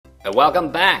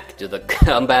Welcome back to the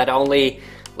combat-only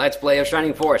Let's Play of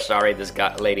Shining Force. Sorry, this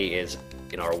lady is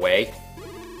in our way.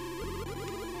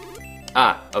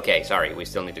 Ah, okay, sorry, we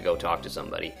still need to go talk to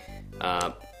somebody.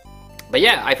 But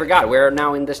yeah, I forgot, we're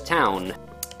now in this town,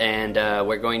 and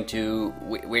we're going to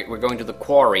the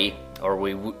Quarry,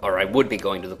 or I would be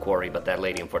going to the Quarry, but that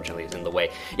lady unfortunately is in the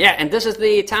way. Yeah, and this is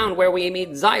the town where we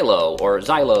meet Xylo, or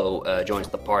Xylo joins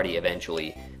the party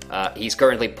eventually. He's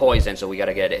currently poisoned, so we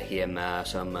gotta get him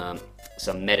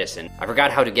some medicine. I forgot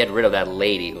how to get rid of that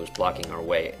lady who's blocking our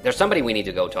way. There's somebody we need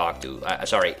to go talk to.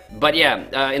 Sorry. But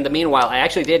yeah, in the meanwhile, I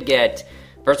actually did get,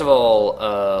 first of all,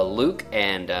 Luke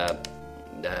and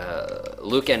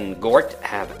Gort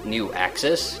have new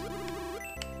axes.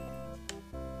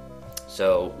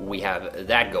 So we have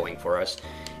that going for us.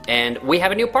 And we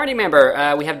have a new party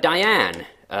member. We have Diane.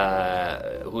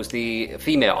 Who's the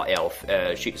female elf.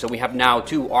 So we have now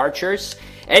 2 archers.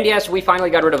 And yes, we finally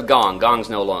got rid of Gong. Gong's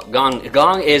no longer...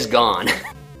 Gong is gone.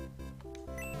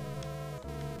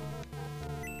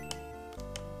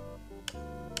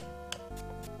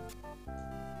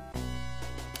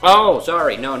 Oh,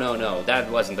 sorry. No. That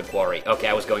wasn't the Quarry. Okay,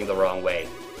 I was going the wrong way.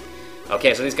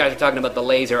 Okay, so these guys are talking about the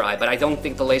laser eye, but I don't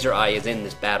think the laser eye is in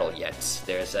this battle yet.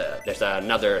 There's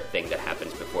another thing that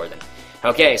happens before then.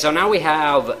 Okay, so now we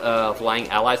have flying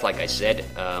allies, like I said.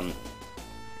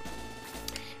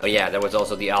 Oh yeah, there was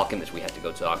also the alchemist we had to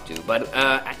go talk to. But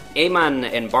Eamon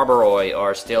and Barbaroi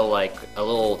are still like a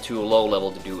little too low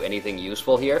level to do anything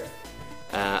useful here.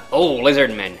 Oh,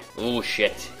 lizardmen. Oh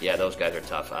shit. Yeah, those guys are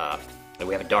tough. And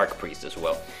we have a dark priest as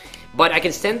well. But I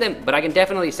can send them. But I can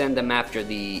definitely send them after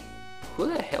the. Who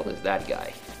the hell is that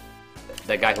guy?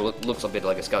 That guy who looks a bit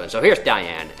like a skeleton. So here's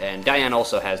Diane, and Diane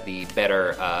also has the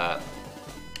better.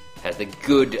 Has the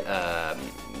good,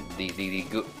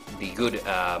 the good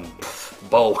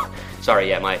bow. Sorry,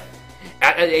 yeah, my.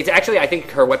 It's actually, I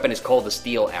think her weapon is called the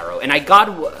steel arrow. And I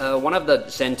got one of the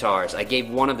centaurs. I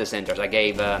gave one of the centaurs. I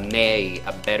gave May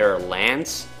a better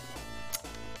lance.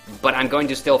 But I'm going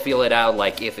to still feel it out,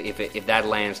 like if that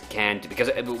lance can't, because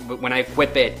when I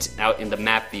equip it out in the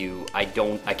map view, I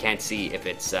can't see if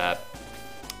it's. What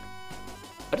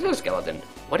is a skeleton?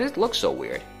 Why does it look so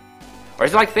weird? Or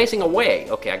is it like facing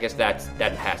away? Okay, I guess that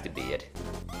has to be it.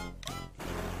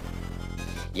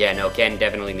 Yeah, no, Ken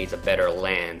definitely needs a better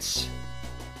lance.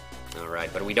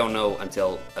 Alright, but we don't know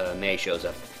until May shows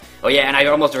up. Oh yeah, and I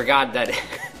almost forgot that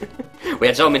we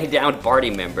had so many downed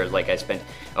party members, like I spent...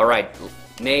 Alright,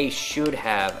 May should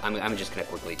have... I'm just gonna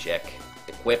quickly check.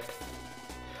 Equip.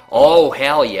 Oh,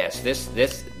 hell yes.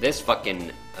 This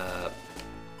fucking...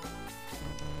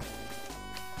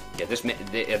 Yeah,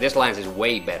 this lance is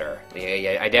way better.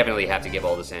 Yeah, I definitely have to give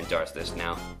all the centaurs this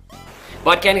now.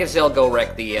 But Ken can still go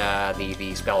wreck the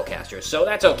spellcasters, so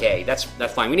that's okay. That's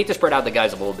fine. We need to spread out the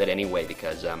guys a little bit anyway,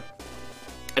 because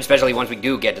especially once we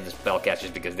do get to the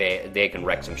spellcasters, because they can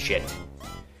wreck some shit.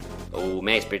 Oh,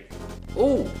 May's bit.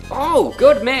 Oh,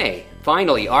 good May.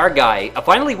 Finally, our guy.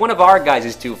 Finally, one of our guys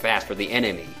is too fast for the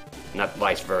enemy, not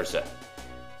vice versa.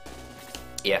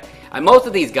 Yeah, most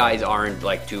of these guys aren't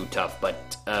like too tough, but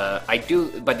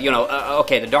you know,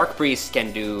 okay, the Dark Priests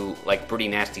can do like pretty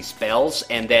nasty spells,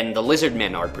 and then the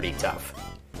Lizardmen are pretty tough.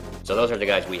 So those are the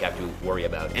guys we have to worry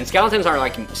about. And Skeletons are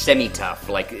like semi-tough,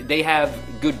 like they have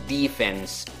good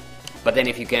defense, but then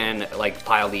if you can like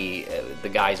pile the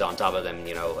guys on top of them,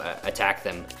 you know, attack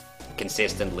them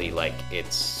consistently, like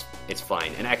it's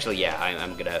fine. And actually, yeah,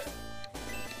 I'm gonna.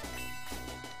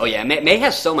 Oh yeah, May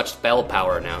has so much spell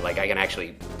power now, like I can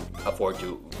actually afford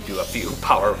to do a few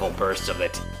powerful bursts of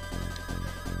it.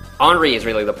 Henri is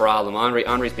really the problem.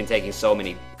 Henri's been taking so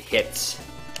many hits.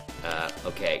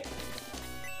 Okay.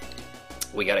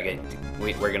 We're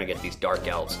gonna get these dark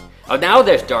elves. Oh, now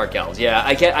there's dark elves. Yeah,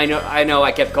 I know.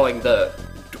 I kept calling the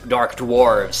dark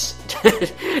dwarves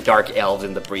dark elves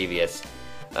in the previous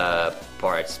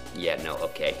parts. Yeah, no.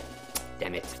 Okay.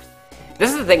 Damn it. This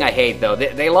is the thing I hate, though.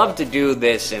 They love to do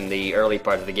this in the early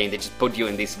part of the game. They just put you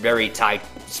in these very tight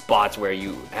spots where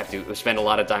you have to spend a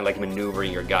lot of time like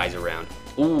maneuvering your guys around.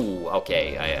 Ooh,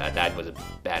 okay. That was a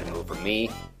bad move for me.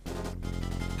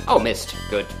 Oh, missed.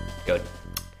 Good.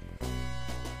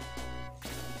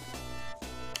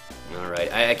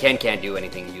 Alright, I can't do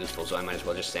anything useful, so I might as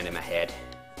well just send him ahead.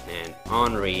 And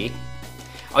Henri...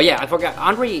 Oh yeah, I forgot.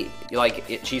 Henri,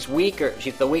 like, she's weaker.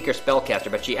 She's the weaker spellcaster,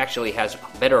 but she actually has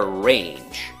better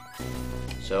range.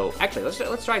 So actually,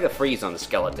 let's try the freeze on the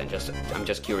skeleton. I'm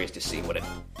just curious to see what it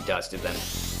does to them.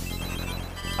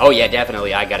 Oh yeah,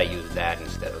 definitely. I gotta use that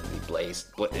instead of the blaze.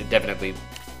 Definitely,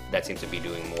 that seems to be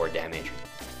doing more damage.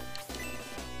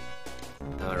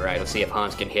 Alright, let's see if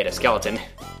Hans can hit a skeleton.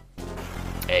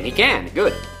 And he can,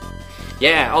 good.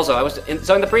 Yeah, also,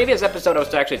 so in the previous episode, I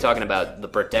was actually talking about The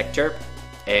Protector,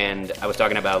 and I was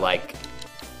talking about, like,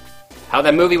 how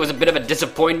that movie was a bit of a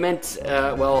disappointment.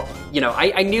 Well, you know,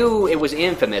 I knew it was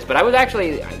infamous, but I was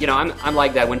actually, you know, I'm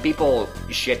like that. When people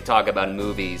shit talk about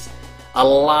movies, a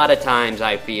lot of times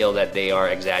I feel that they are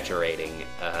exaggerating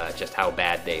just how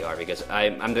bad they are, because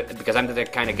I'm the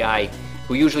kind of guy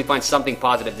who usually finds something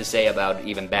positive to say about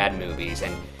even bad movies.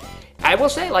 And I will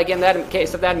say, like, in that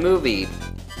case of that movie,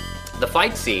 the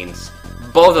fight scenes,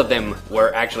 both of them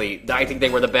were actually, I think they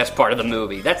were the best part of the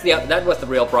movie. That was the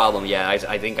real problem. Yeah,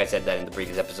 I think I said that in the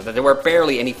previous episode, that there were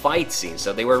barely any fight scenes.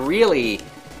 So they were really,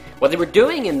 what they were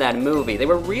doing in that movie, they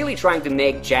were really trying to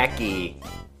make Jackie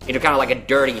into kind of like a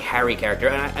dirty Harry character,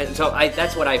 and so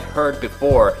that's what I've heard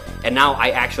before, and now I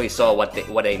actually saw what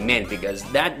they meant, because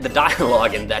the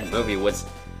dialogue in that movie was,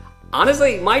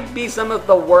 honestly, might be some of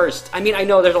the worst. I mean, I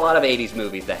know there's a lot of 80s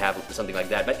movies that have something like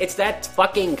that, but it's that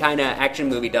fucking kind of action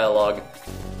movie dialogue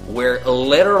where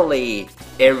literally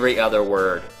every other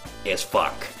word is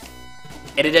fuck.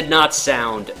 And it did not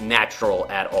sound natural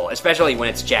at all, especially when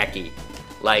it's Jackie.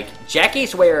 Like, Jackie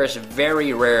swears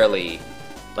very rarely.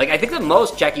 Like, I think the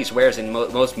most Jackie swears in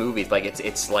most movies, like,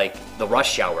 it's like the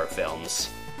Rush Hour films.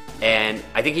 And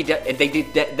I think they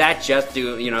did that just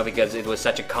you know, because it was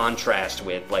such a contrast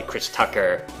with, like, Chris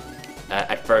Tucker.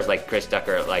 At first, like, Chris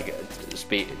Tucker, like,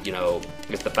 you know,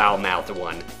 is the foul-mouthed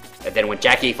one. And then when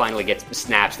Jackie finally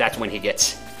snaps, that's when he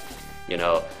gets, you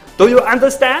know, do you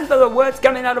understand the words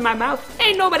coming out of my mouth?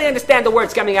 Ain't nobody understand the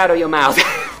words coming out of your mouth.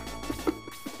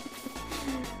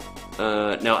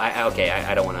 No,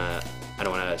 I don't wanna...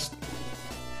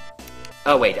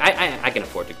 Oh wait, I can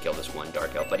afford to kill this one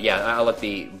Dark Elf, but yeah, I'll let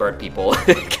the bird people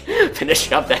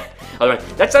finish up that other one.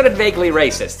 That sounded vaguely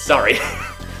racist, sorry.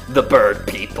 The bird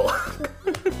people.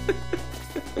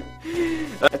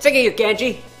 I'm sick of you,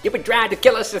 Genji. You've been trying to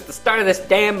kill us since the start of this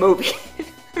damn movie.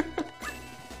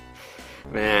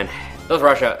 Man, those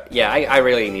Rush Hour... Yeah, I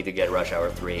really need to get Rush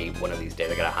Hour 3 one of these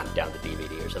days. I gotta hunt down the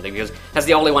DVD or something, because that's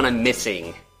the only one I'm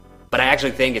missing. But I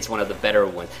actually think it's one of the better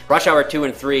ones. Rush Hour 2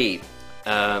 and 3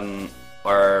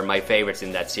 are my favorites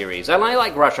in that series. I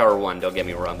like Rush Hour 1, don't get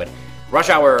me wrong, but Rush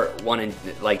Hour 1 and,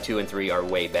 like, 2 and 3 are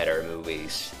way better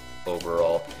movies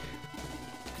overall.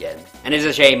 Yeah, and it's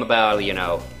a shame about, you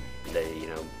know,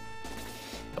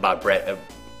 about Brett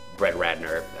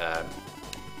Ratner.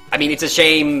 I mean, it's a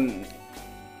shame...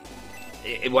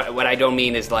 What I don't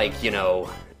mean is, like, you know,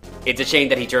 it's a shame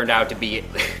that he turned out to be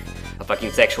a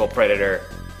fucking sexual predator.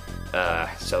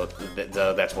 So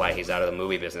that's why he's out of the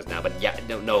movie business now. But yeah,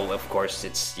 no, of course,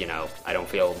 it's, you know, I don't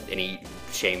feel any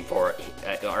shame for,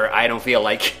 or I don't feel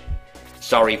like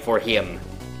sorry for him.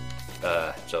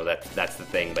 So that's the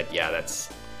thing. But yeah, that's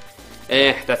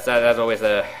always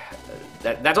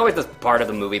that's always the part of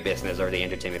the movie business or the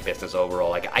entertainment business overall.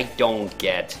 Like, I don't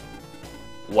get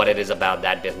what it is about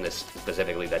that business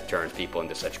specifically that turns people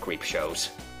into such creep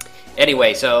shows.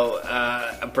 Anyway, so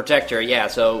Protector, yeah.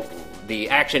 So the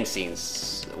action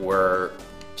scenes were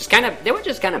just kind of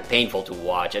painful to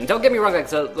watch. And don't get me wrong, like,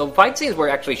 so the fight scenes were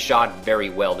actually shot very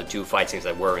well. The two fight scenes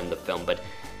that were in the film, but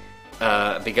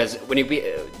because when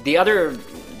the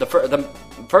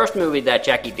first movie that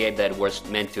Jackie did that was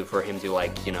meant for him to,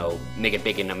 like, you know, make it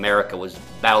big in America was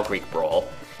Battle Creek Brawl.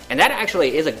 And that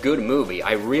actually is a good movie.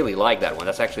 I really like that one.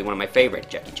 That's actually one of my favorite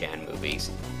Jackie Chan movies.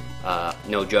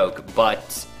 No joke.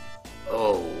 But,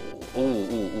 ooh.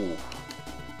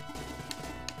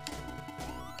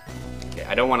 Okay,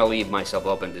 I don't want to leave myself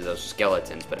open to those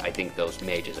skeletons, but I think those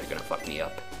mages are gonna fuck me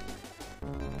up.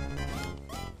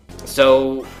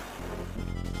 So,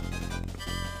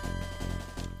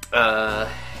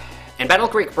 and Battle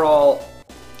Creek Brawl,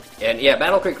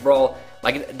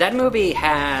 like, that movie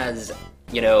has,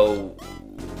 you know,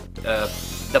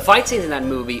 the fight scenes in that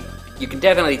movie, you can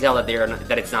definitely tell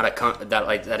that it's not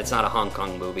a Hong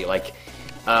Kong movie. Like,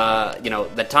 you know,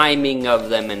 the timing of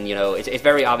them, and, you know, it's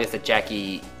very obvious that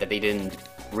that they didn't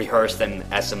rehearse them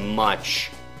as much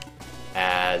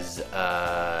as,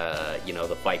 you know,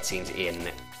 the fight scenes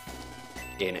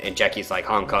in Jackie's, like,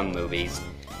 Hong Kong movies.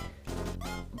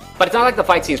 But it's not like the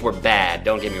fight scenes were bad.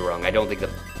 Don't get me wrong. I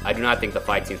do not think the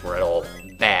fight scenes were at all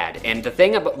bad. And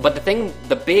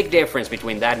the big difference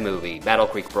between that movie, Battle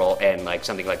Creek Brawl, and, like,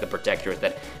 something like The Protector is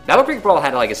that Battle Creek Brawl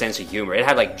had, like, a sense of humor. It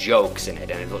had, like, jokes in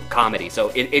it, and it was comedy.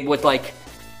 So it was like,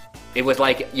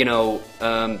 you know,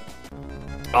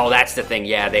 oh, that's the thing.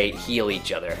 Yeah, they heal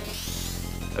each other.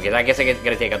 Okay, I guess I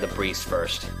gotta take out the priest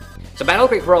first. So Battle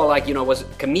Creek Brawl, like, you know, was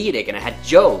comedic, and it had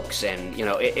jokes, and, you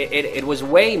know, it was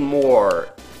way more.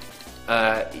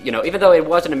 You know, even though it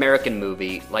was an American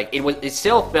movie, like, it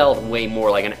still felt way more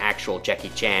like an actual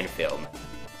Jackie Chan film.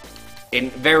 in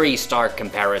very stark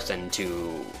comparison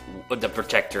to the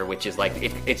Protector, which is like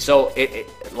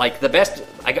like the best.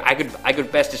 I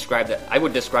could best describe that. I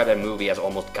would describe that movie as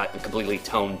almost completely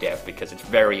tone deaf because it's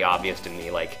very obvious to me.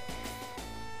 Like,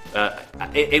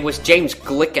 it was James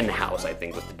Glickenhaus, I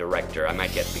think, was the director. I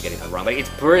might be getting that wrong, but it's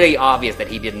pretty obvious that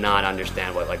he did not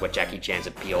understand what Jackie Chan's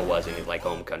appeal was in his like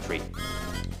home country.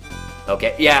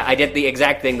 Okay, yeah, I did the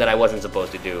exact thing that I wasn't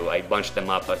supposed to do. I bunched them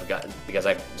up because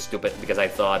I'm stupid, because I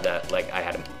thought that, like, I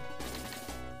had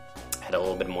a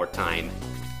little bit more time.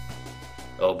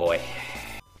 Oh boy.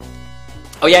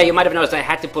 Oh yeah, you might have noticed I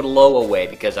had to put low away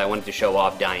because I wanted to show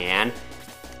off TheHande.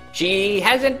 She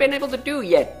hasn't been able to do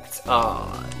yet.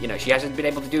 You know, she hasn't been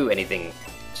able to do anything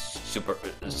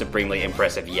supremely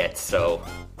impressive yet, so...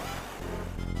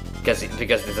 Because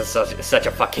this is such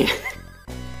a fucking...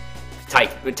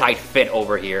 tight fit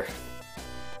over here.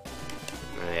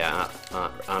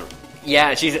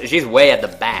 Yeah, she's way at the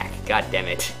back. God damn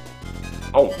it.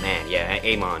 Oh man, yeah,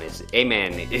 Amon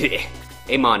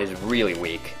is really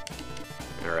weak.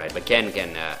 All right, but Ken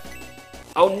can.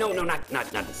 Oh no, not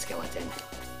the skeleton.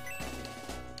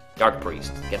 Dark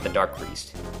Priest, get the Dark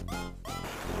Priest.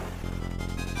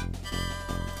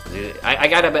 I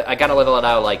gotta level it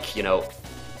out, like, you know.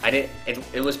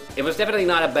 It was definitely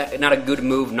not a good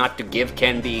move not to give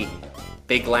Ken the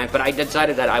big lance, but I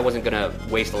decided that I wasn't gonna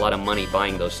waste a lot of money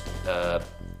buying those.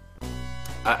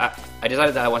 I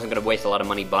decided that I wasn't gonna waste a lot of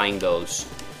money buying those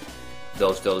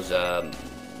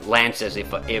lances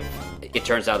if it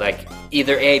turns out like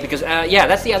either because yeah,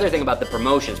 that's the other thing about the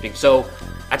promotions. So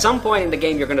at some point in the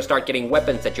game, you're gonna start getting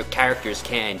weapons that your characters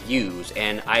can use,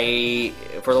 and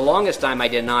for the longest time I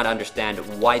did not understand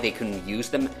why they couldn't use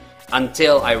them.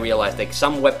 Until I realized, like,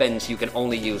 some weapons you can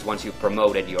only use once you've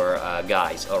promoted your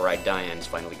guys. Alright, Diane's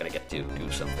finally gonna get to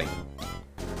do something.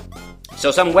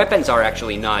 So some weapons are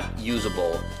actually not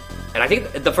usable. And I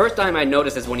think the first time I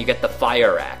noticed is when you get the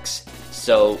fire axe.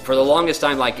 So for the longest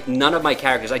time, like, none of my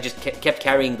characters, I just kept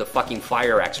carrying the fucking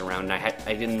fire axe around,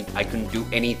 and I couldn't do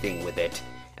anything with it.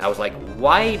 And I was like,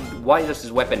 why does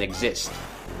this weapon exist?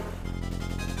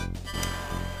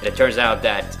 And it turns out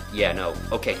that, yeah, no.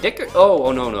 Okay, Dickert.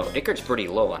 Oh, no. Dickert's pretty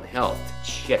low on health.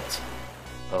 Shit.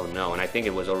 Oh, no, and I think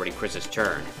it was already Chris's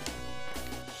turn.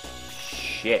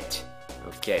 Shit.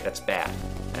 Okay, that's bad.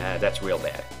 That's real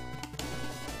bad.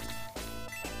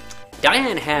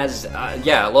 TheHande has,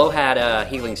 yeah, Lo had a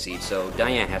healing seed, so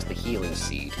TheHande has the healing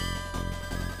seed.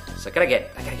 So I gotta get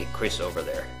Chris over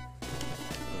there.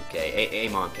 Okay,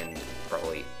 Amon can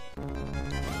probably...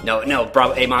 No,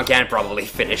 Amon can probably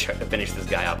finish this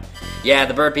guy up. Yeah,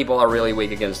 the bird people are really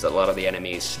weak against a lot of the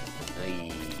enemies.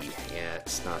 Yeah,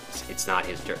 it's not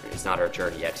his turn. It's not her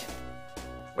turn yet.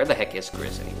 Where the heck is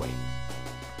Chris anyway?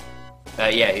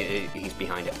 Yeah, he's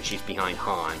behind him. She's behind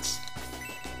Hans.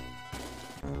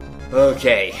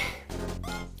 Okay.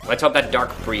 Let's hope that Dark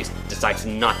Priest decides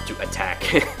not to attack.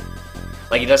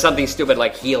 Like he does something stupid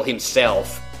like heal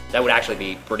himself. That would actually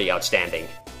be pretty outstanding.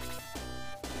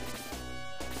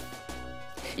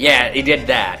 Yeah, he did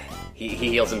that. He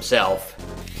heals himself.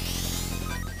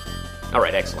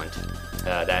 Alright, excellent.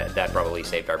 That probably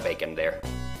saved our bacon there.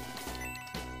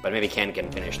 But maybe Ken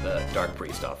can finish the Dark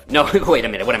Priest off. No, wait a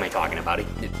minute, what am I talking about?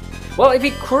 Well, if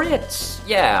he crits,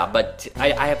 yeah, but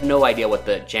I have no idea what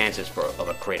the chances of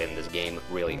a crit in this game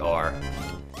really are.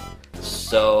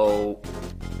 So...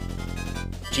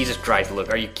 Jesus Christ, look,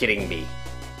 are you kidding me?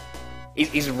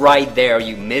 He's right there,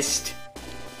 you missed?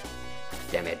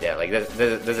 Damn it, like,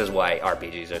 this is why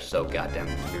RPGs are so goddamn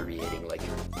infuriating, like...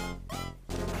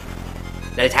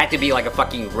 That it had to be like a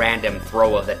fucking random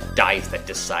throw of the dice that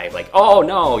decide, like, oh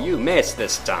no, you missed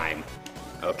this time.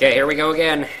 Okay, here we go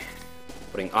again.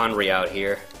 Putting Henri out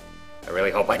here. I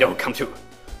really hope I don't come to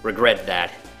regret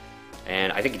that.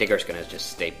 And I think Digger's gonna just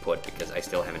stay put because I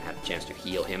still haven't had a chance to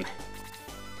heal him.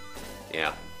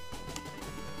 Yeah.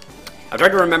 I'm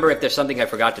trying to remember if there's something I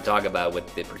forgot to talk about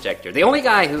with the Protector. The only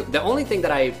thing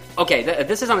that I... Okay,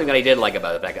 this is something that I did like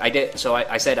about the fact. So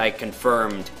I said I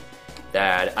confirmed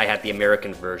that I had the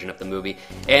American version of the movie.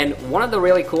 And one of the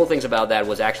really cool things about that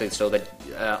was actually so that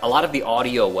a lot of the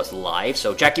audio was live.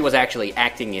 So Jackie was actually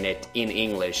acting in it in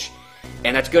English.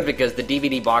 And that's good because the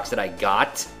DVD box that I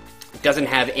got doesn't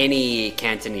have any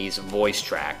Cantonese voice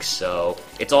tracks. So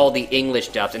it's all the English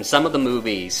dubs. And some of the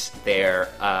movies there...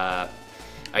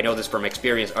 I know this from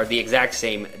experience, are the exact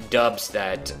same dubs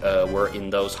that were in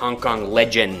those Hong Kong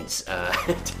Legends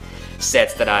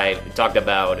sets that I talked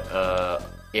about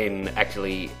in,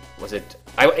 actually, was it...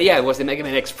 yeah, it was the Mega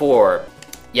Man X4.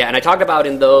 Yeah, and I talked about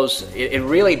in those, it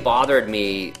really bothered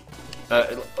me,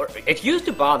 it used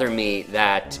to bother me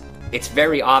that it's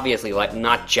very obviously like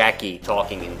not Jackie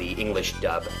talking in the English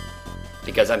dub.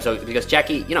 Because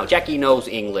Jackie, Jackie knows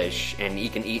English and he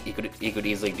could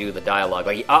easily do the dialogue.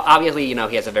 Like obviously, he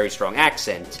has a very strong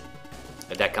accent.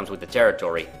 That comes with the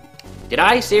territory. Did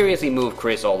I seriously move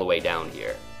Chris all the way down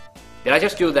here? Did I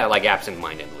just do that like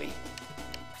absent-mindedly?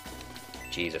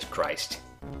 Jesus Christ.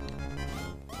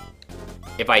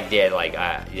 If I did, like,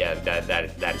 yeah,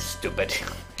 that is stupid.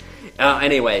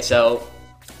 Anyway, so,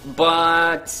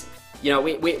 but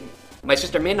my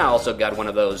sister Minna also got one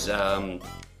of those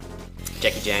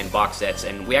Jackie Chan box sets,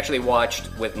 and we actually watched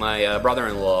with my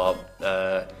brother-in-law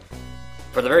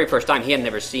for the very first time. He had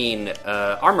never seen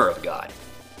Armor of God,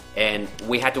 and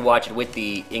we had to watch it with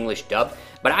the English dub.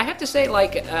 But I have to say,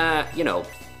 like,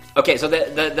 okay, so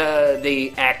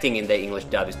the acting in the English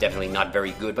dub is definitely not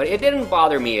very good, but it didn't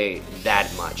bother me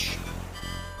that much.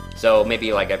 So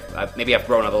maybe like I've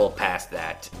grown a little past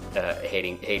that,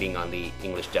 hating on the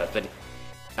English dub.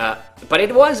 But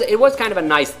it was kind of a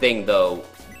nice thing though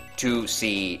to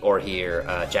see or hear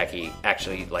Jackie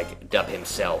actually like dub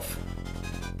himself,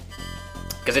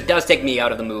 because it does take me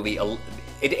out of the movie.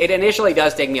 It initially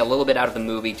does take me a little bit out of the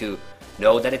movie to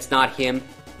know that it's not him,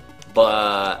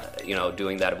 but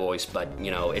doing that voice. But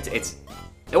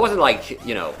it wasn't like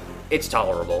it's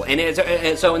tolerable,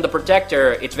 and so in The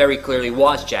Protector, it's very clearly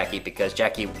was Jackie because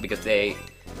the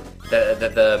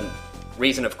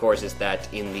reason, of course, is that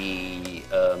in the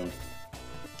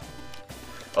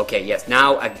okay, yes,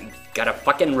 now I gotta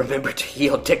fucking remember to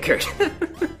heal Dickard.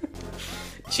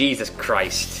 Jesus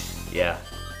Christ, yeah.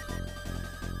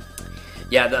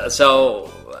 So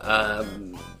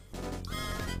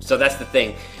that's the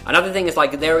thing. Another thing is,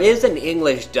 like, there is an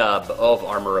English dub of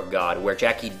Armor of God where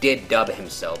Jackie did dub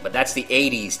himself, but that's the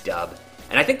 80s dub.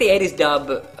 And I think the 80s dub,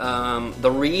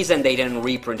 the reason they didn't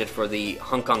reprint it for the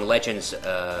Hong Kong Legends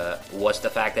was the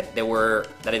fact that it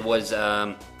was,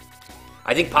 I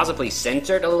think, possibly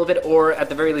censored a little bit, or at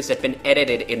the very least had been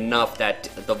edited enough that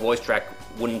the voice track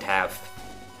wouldn't have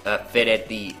fitted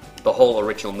the whole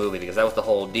original movie, because that was the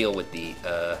whole deal with the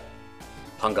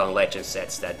Hong Kong Legends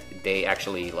sets, that they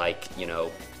actually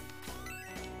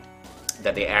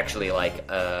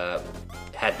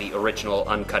had the original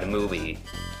uncut movie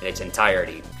in its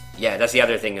entirety. Yeah, that's the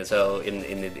other thing. So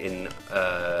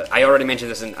I already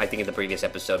mentioned this in the previous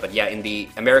episode, but yeah, in the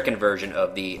American version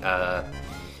of the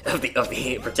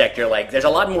Protector, like, there's a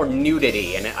lot more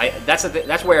nudity, and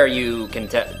that's where you can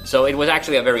tell. So it was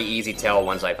actually a very easy tell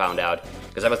once I found out,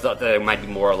 because I thought that there might be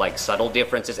more like subtle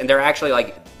differences, and there are actually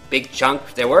like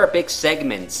there were big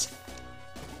segments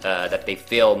that they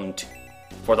filmed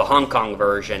for the Hong Kong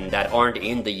version that aren't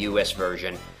in the US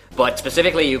version. But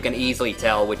specifically, you can easily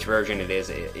tell which version it is.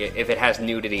 If it has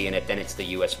nudity in it, then it's the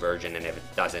US version, and if it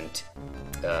doesn't...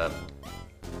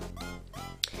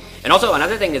 And also,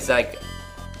 another thing is, like,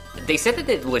 they said that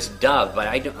it was dubbed, but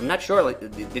I'm not sure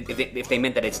if they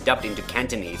meant that it's dubbed into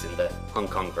Cantonese in the Hong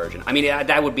Kong version. I mean,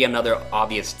 that would be another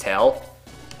obvious tell,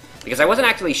 because I wasn't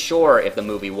actually sure if the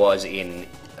movie was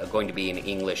going to be in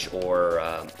English or,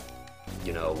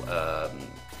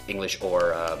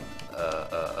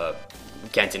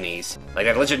 Cantonese. Like,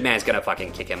 that lizard man's gonna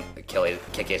fucking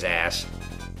kick his ass.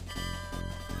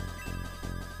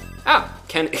 Ah,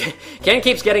 Ken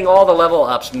keeps getting all the level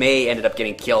ups. May ended up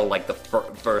getting killed, like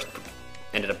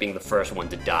ended up being the first one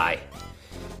to die.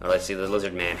 Or let's see, the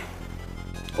lizard man.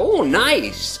 Oh,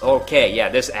 nice. Okay, yeah,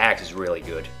 this axe is really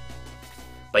good.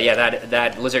 But yeah,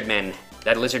 that lizard man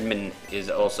is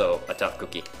also a tough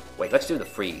cookie. Wait, let's do the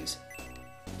freeze.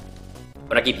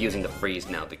 But I keep using the freeze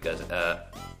now because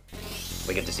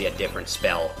we get to see a different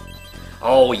spell.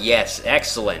 Oh yes,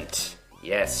 excellent.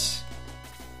 Yes.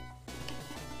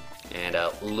 And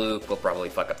Luke will probably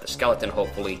fuck up the skeleton,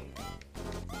 hopefully.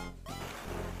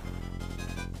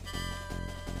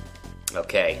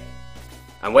 Okay.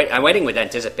 I'm waiting with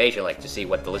anticipation, like, to see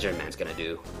what the lizard man's gonna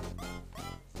do.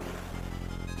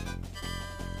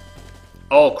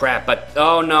 Oh crap!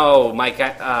 Oh no,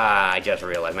 I just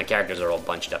realized my characters are all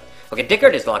bunched up. Okay,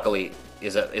 Dickard is luckily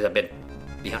a bit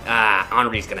behind.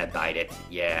 Henri's gonna bite it.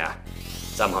 Yeah,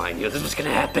 somehow I knew this was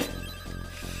gonna happen.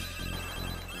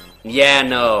 Yeah,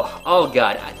 no. Oh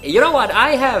god. You know what?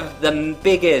 I have the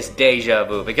biggest deja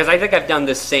vu, because I think I've done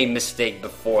this same mistake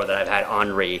before, that I've had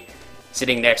Henri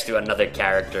sitting next to another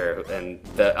character, and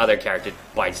the other character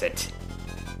bites it.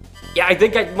 Yeah, I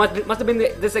think it must have been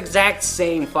this exact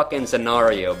same fucking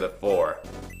scenario before.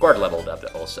 Gort leveled up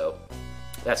also.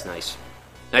 That's nice.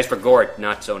 Nice for Gort,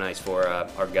 not so nice for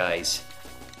our guys.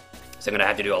 So I'm gonna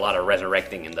have to do a lot of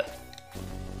resurrecting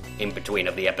in between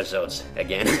of the episodes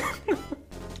again.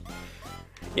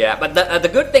 Yeah, but the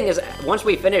good thing is once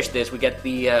we finish this, we get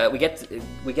the we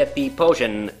get the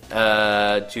potion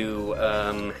to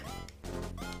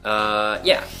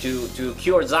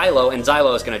cure Xylo, and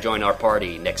Xylo is gonna join our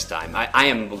party next time. I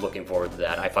am looking forward to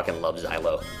that. I fucking love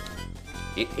Xylo.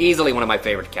 Easily one of my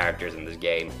favorite characters in this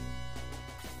game.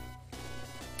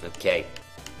 Okay,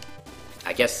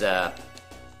 I guess Diane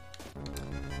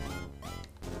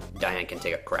can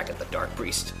take a crack at the Dark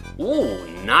Priest. Ooh,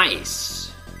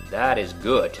 nice. That is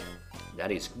good.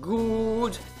 That is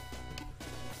good.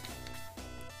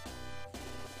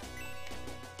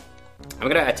 I'm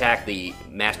gonna attack the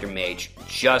Master Mage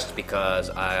just because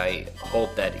I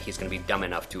hope that he's gonna be dumb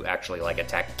enough to actually like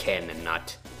attack Ken and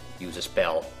not use a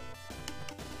spell.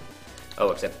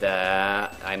 Oh, except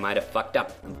I might have fucked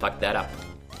that up.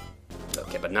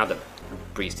 Okay, but now the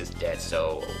priest is dead,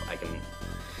 so I can.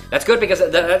 That's good because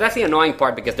that's the annoying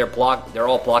part because they're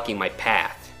all blocking my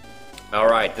path. All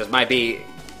right, this might be.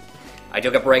 I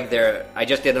took a break there. I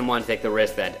just didn't want to take the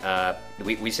risk that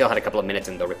we still had a couple of minutes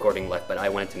in the recording left, but I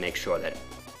wanted to make sure that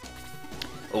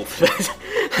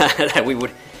that we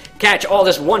would catch all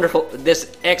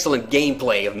this excellent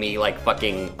gameplay of me like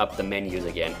fucking up the menus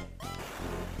again.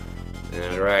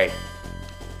 All right.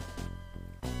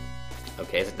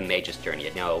 Okay, is it the mage's turn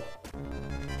yet? No.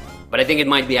 But I think it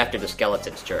might be after the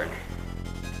skeleton's turn.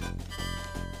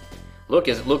 Luke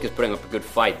is putting up a good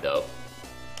fight though.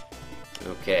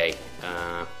 Okay,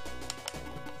 I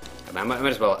might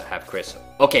as well have Chris.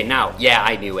 Okay, now, yeah,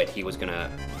 I knew it. He was gonna,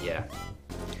 yeah.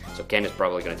 So Ken is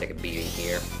probably gonna take a beating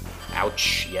here.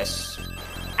 Ouch, yes.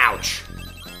 Ouch.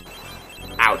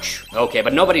 Ouch. Okay,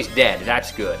 but nobody's dead.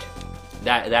 That's good.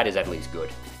 That is at least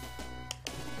good.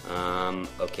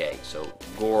 Okay, so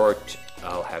Gort,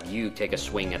 I'll have you take a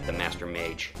swing at the Master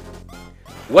Mage.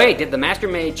 Wait, did the Master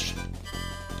Mage...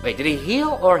 Wait, did he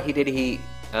heal or did he...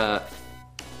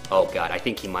 Oh god, I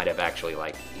think he might have actually,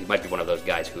 like, he might be one of those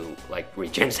guys who, like,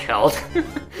 regens health.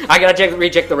 I gotta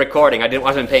recheck the recording,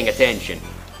 wasn't paying attention.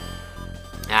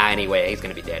 Anyway, he's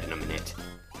gonna be dead in a minute.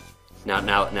 Now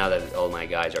that all my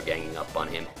guys are ganging up on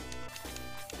him.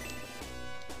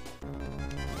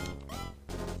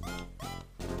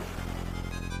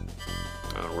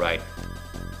 Alright.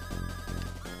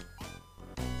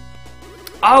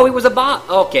 Oh, he was a boss!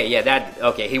 Okay, yeah,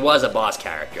 okay, he was a boss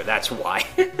character, that's why.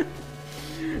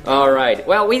 All right.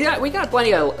 Well, we got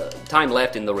plenty of time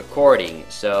left in the recording,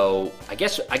 so I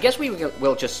guess we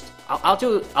will just I'll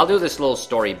do this little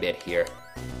story bit here.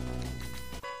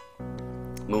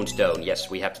 Moonstone. Yes,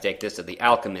 we have to take this to the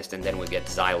alchemist, and then we get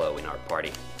Xylo in our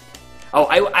party. Oh,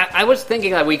 I was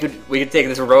thinking that we could take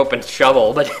this rope and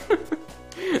shovel, but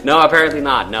no, apparently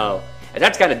not. No, and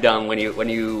that's kind of dumb when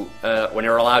you're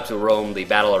allowed to roam the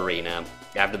battle arena.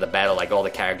 After the battle, like, all the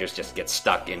characters just get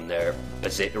stuck in their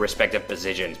respective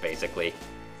positions, basically.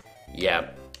 Yeah.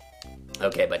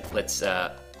 Okay, but let's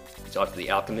talk to the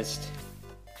alchemist.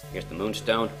 Here's the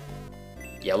moonstone.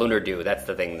 Yeah, lunar dew, that's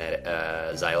the thing that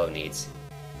Xylo needs.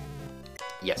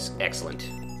 Yes, excellent.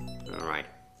 Alright.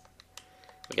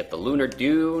 We get the lunar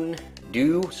dew,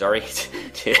 sorry.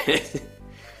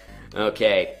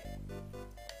 Okay.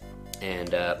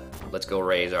 And let's go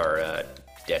raise our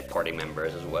dead party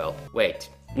members as well. Wait,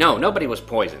 no, nobody was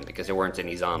poisoned because there weren't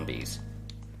any zombies.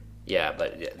 Yeah,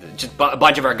 but just a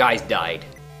bunch of our guys died.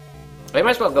 I might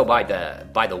as well go buy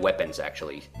the weapons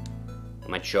actually. I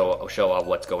might show off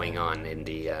what's going on in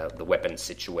the weapons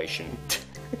situation.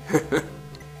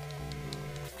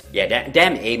 Yeah,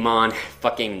 damn Amon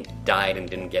fucking died and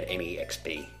didn't get any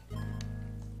XP.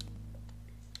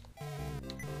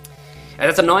 And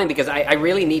that's annoying because I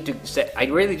really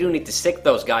do need to sick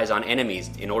those guys on enemies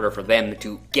in order for them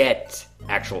to get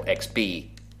actual XP.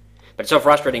 But it's so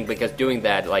frustrating because doing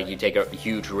that, like, you take a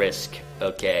huge risk.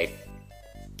 Okay.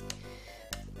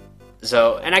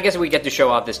 So, and I guess we get to show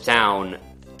off this town.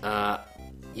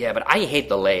 Yeah, but I hate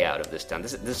the layout of this town.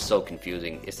 This is so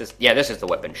confusing. Is this? Yeah, this is the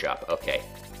weapon shop. Okay.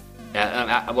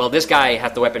 Well, this guy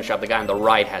has the weapon shop. The guy on the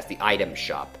right has the item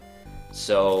shop.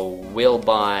 So we'll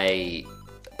buy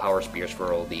power spears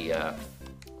for all the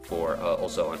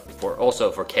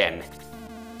also for Ken.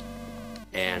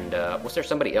 And was there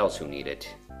somebody else who needed?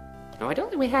 No, I don't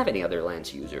think we have any other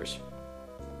lance users.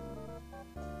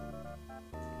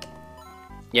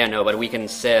 Yeah, no, but we can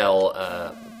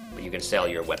sell. You can sell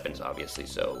your weapons, obviously.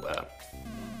 So,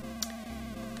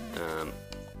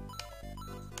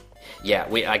 yeah,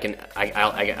 I can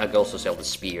also sell the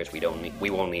spears. We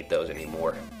won't need those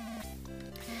anymore.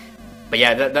 But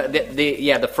yeah,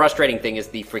 the frustrating thing is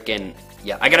the freaking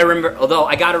I gotta remember. Although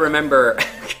I gotta remember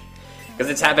because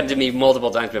it's happened to me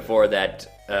multiple times before that.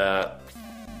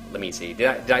 Let me see.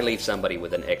 Did I leave somebody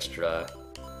with an extra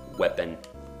weapon?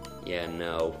 Yeah,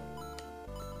 no.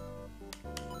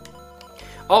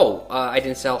 Oh, I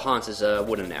didn't sell Hans's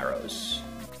wooden arrows.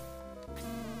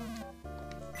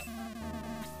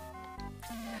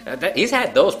 He's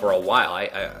had those for a while.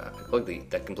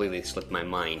 That completely slipped my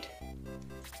mind.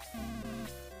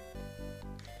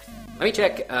 Let me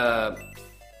check.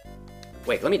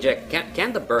 Wait, let me check.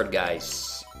 Can the bird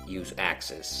guys use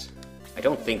axes? I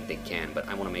don't think they can, but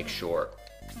I want to make sure.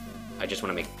 I just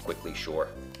want to make quickly sure.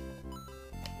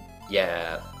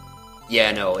 Yeah.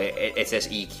 Yeah, no, it says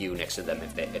EQ next to them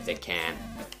if they can.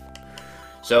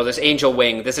 So this Angel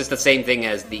Wing, this is the same thing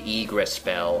as the Egress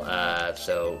spell,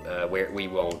 so we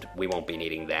won't be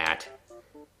needing that.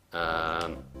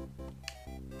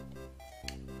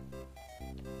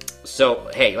 So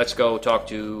hey, let's go talk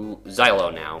to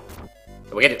Xylo now.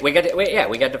 We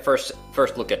got the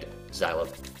first look at Xylo.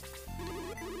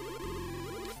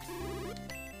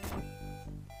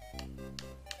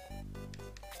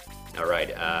 All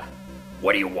right,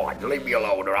 what do you want? Leave me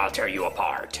alone or I'll tear you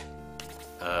apart.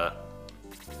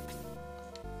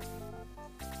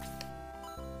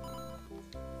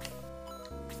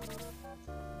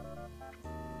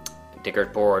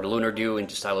 Dickard poured lunar dew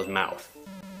into Stylo's mouth.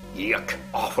 Yuck,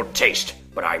 awful taste,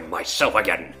 but I'm myself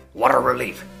again. What a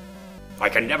relief. I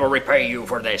can never repay you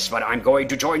for this, but I'm going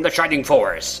to join the Shining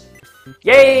Force.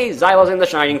 Yay, Xylo's in the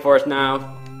Shining Force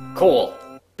now. Cool.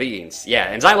 Beans.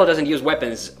 Yeah, and Xylo doesn't use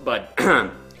weapons, but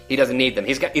he doesn't need them.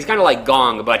 He's kind of like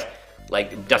Gong, but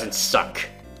like doesn't suck.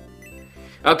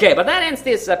 Okay, but that ends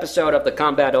this episode of the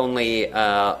combat only,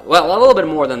 well, a little bit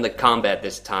more than the combat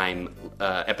this time,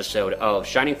 episode of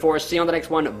Shining Force. See you on the next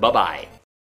one. Bye-bye.